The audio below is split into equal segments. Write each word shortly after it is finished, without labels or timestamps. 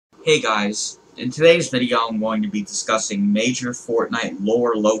Hey guys, in today's video I'm going to be discussing major Fortnite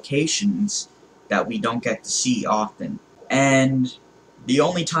lore locations that we don't get to see often. And the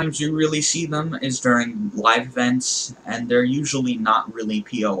only times you really see them is during live events, and they're usually not really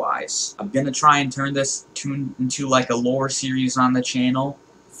POIs. I'm gonna try and turn this into like a lore series on the channel.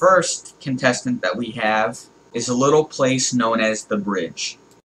 First contestant that we have is a little place known as the Bridge.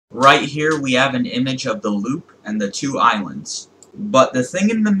 Right here we have an image of the loop and the two islands. But the thing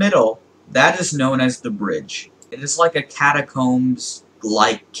in the middle, that is known as the Bridge. It is like a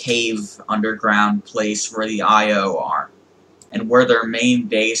catacombs-like cave underground place where the IO are, and where their main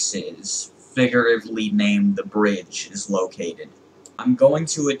base is, figuratively named the Bridge, is located. I'm going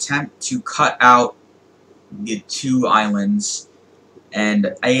to attempt to cut out the two islands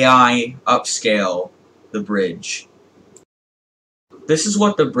and AI upscale the Bridge. This is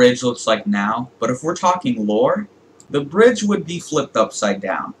what the bridge looks like now, but if we're talking lore, the bridge would be flipped upside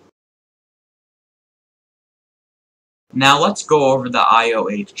down. Now let's go over the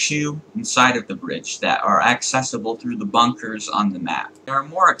IOHQ inside of the bridge that are accessible through the bunkers on the map. They are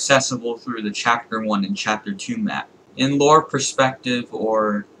more accessible through the Chapter 1 and Chapter 2 map. In lore perspective,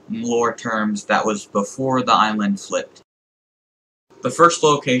 or in lore terms, that was before the island flipped. The first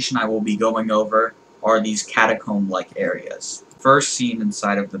location I will be going over are these catacomb-like areas, first seen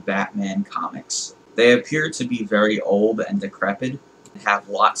inside of the Batman comics. They appear to be very old and decrepit, and have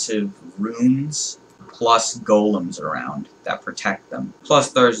lots of runes, plus golems around that protect them. Plus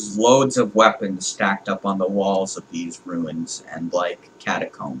there's loads of weapons stacked up on the walls of these ruins and like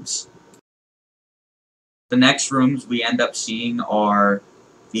catacombs. The next rooms we end up seeing are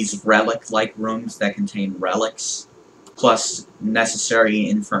these relic-like rooms that contain relics, plus necessary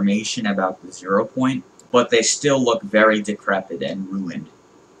information about the 0 point, but they still look very decrepit and ruined.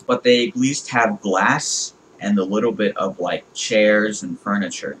 But they at least have glass and a little bit of like chairs and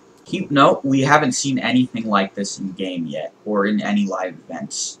furniture. Keep note, we haven't seen anything like this in game yet, or in any live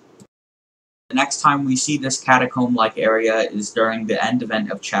events. The next time we see this catacomb-like area is during the end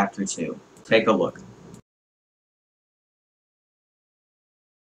event of Chapter 2. Take a look.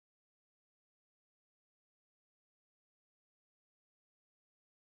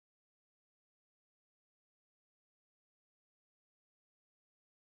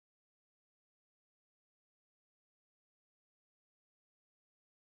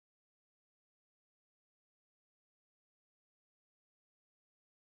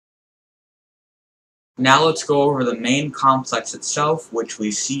 Now let's go over the main complex itself, which we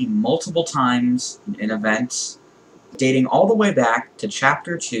see multiple times in events, dating all the way back to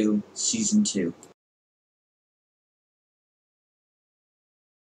Chapter 2, Season 2.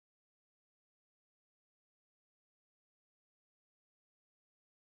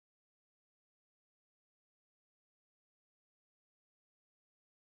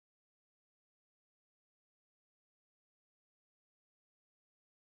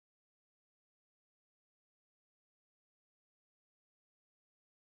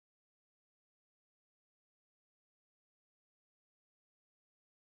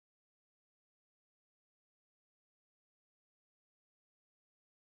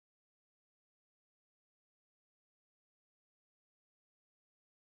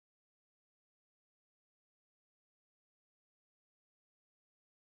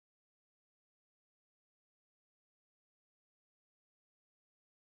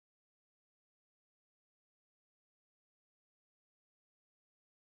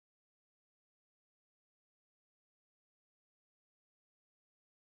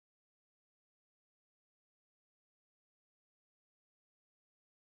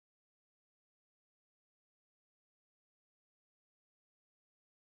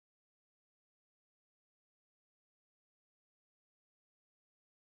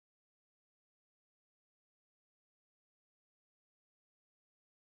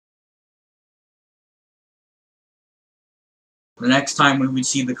 The next time we would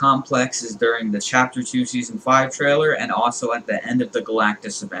see the complex is during the Chapter 2 Season 5 trailer, and also at the end of the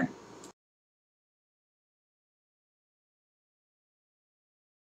Galactus event.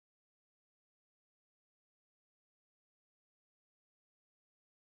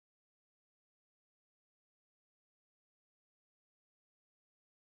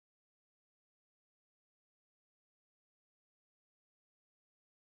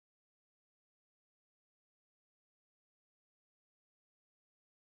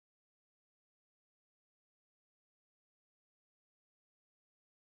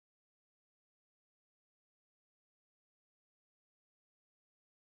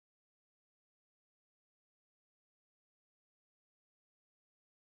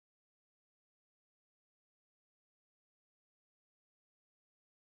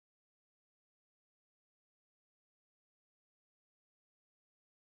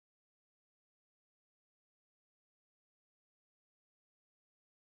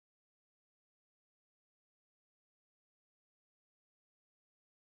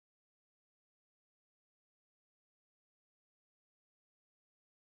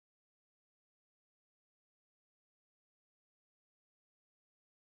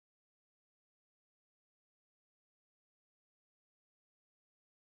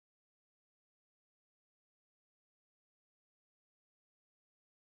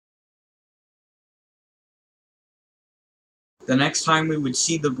 The next time we would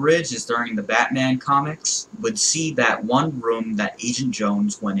see the bridge is during the Batman comics. Would see that one room that Agent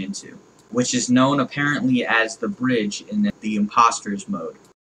Jones went into, which is known apparently as the bridge in the Imposters mode.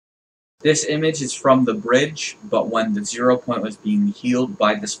 This image is from the bridge, but when the 0 point was being healed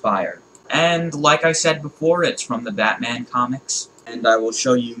by the Spire. And like I said before, it's from the Batman comics, and I will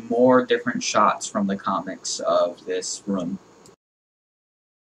show you more different shots from the comics of this room.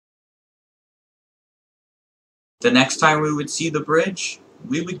 The next time we would see the bridge,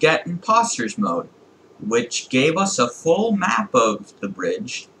 we would get Imposters mode, which gave us a full map of the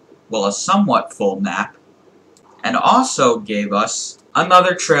bridge, well, a somewhat full map, and also gave us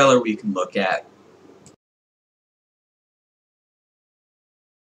another trailer we can look at.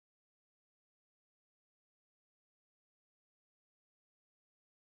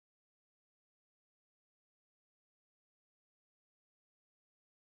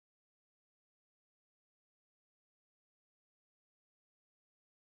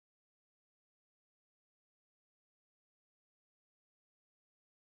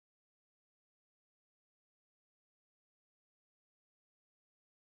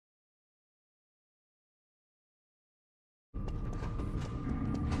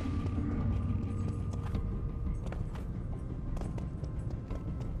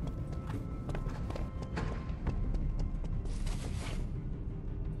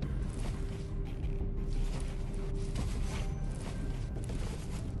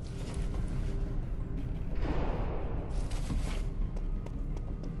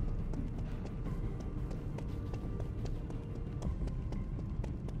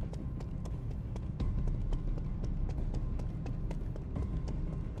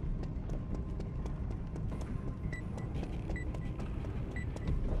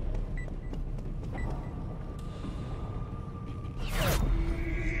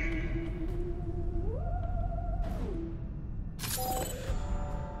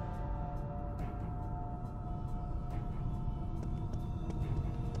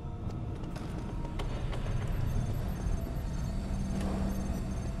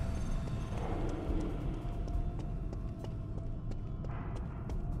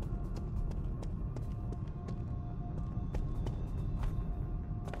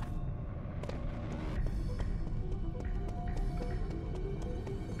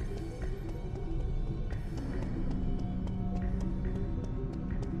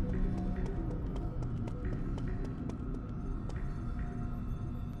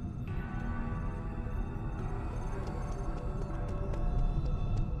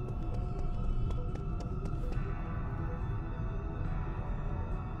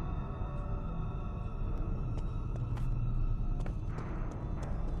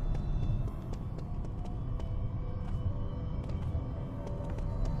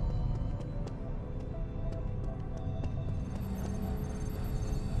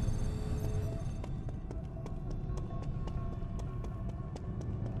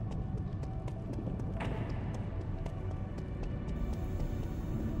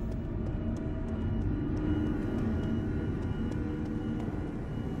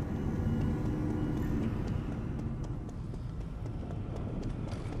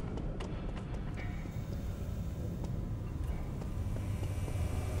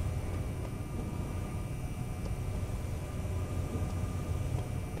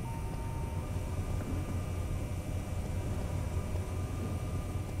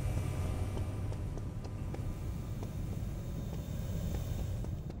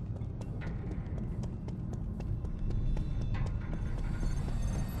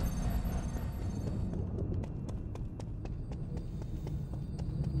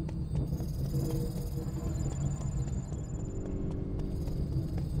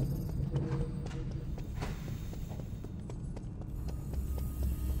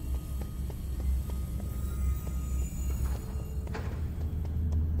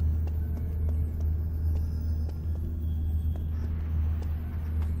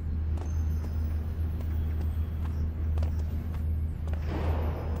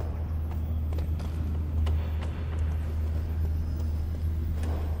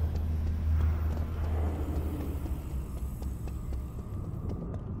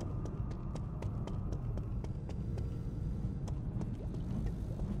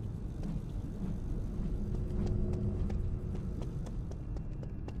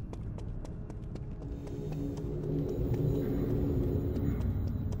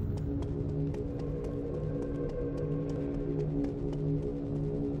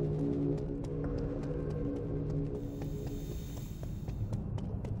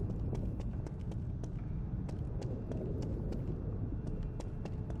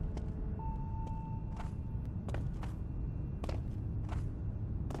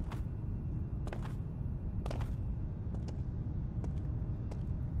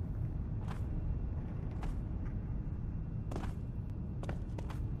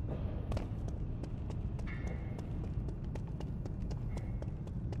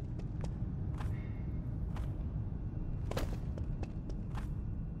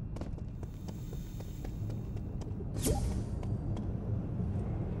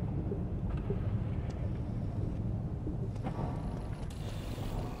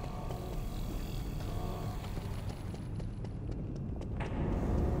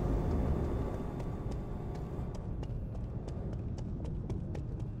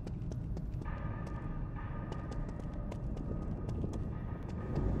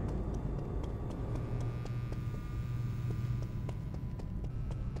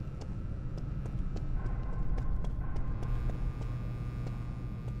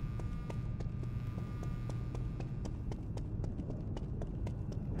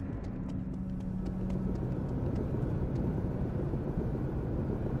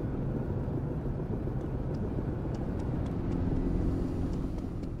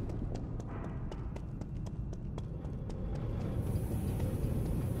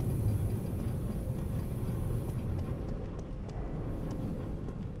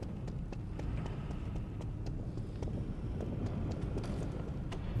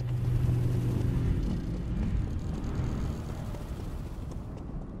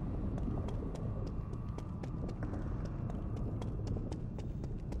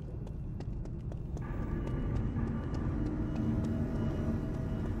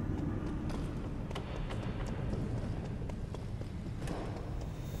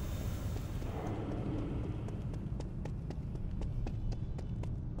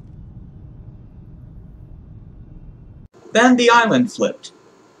 Then the island flipped,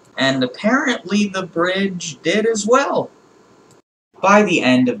 and apparently the bridge did as well. By the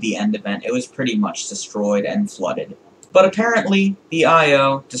end of the end event, it was pretty much destroyed and flooded. But apparently, the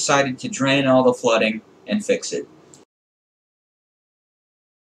IO decided to drain all the flooding and fix it.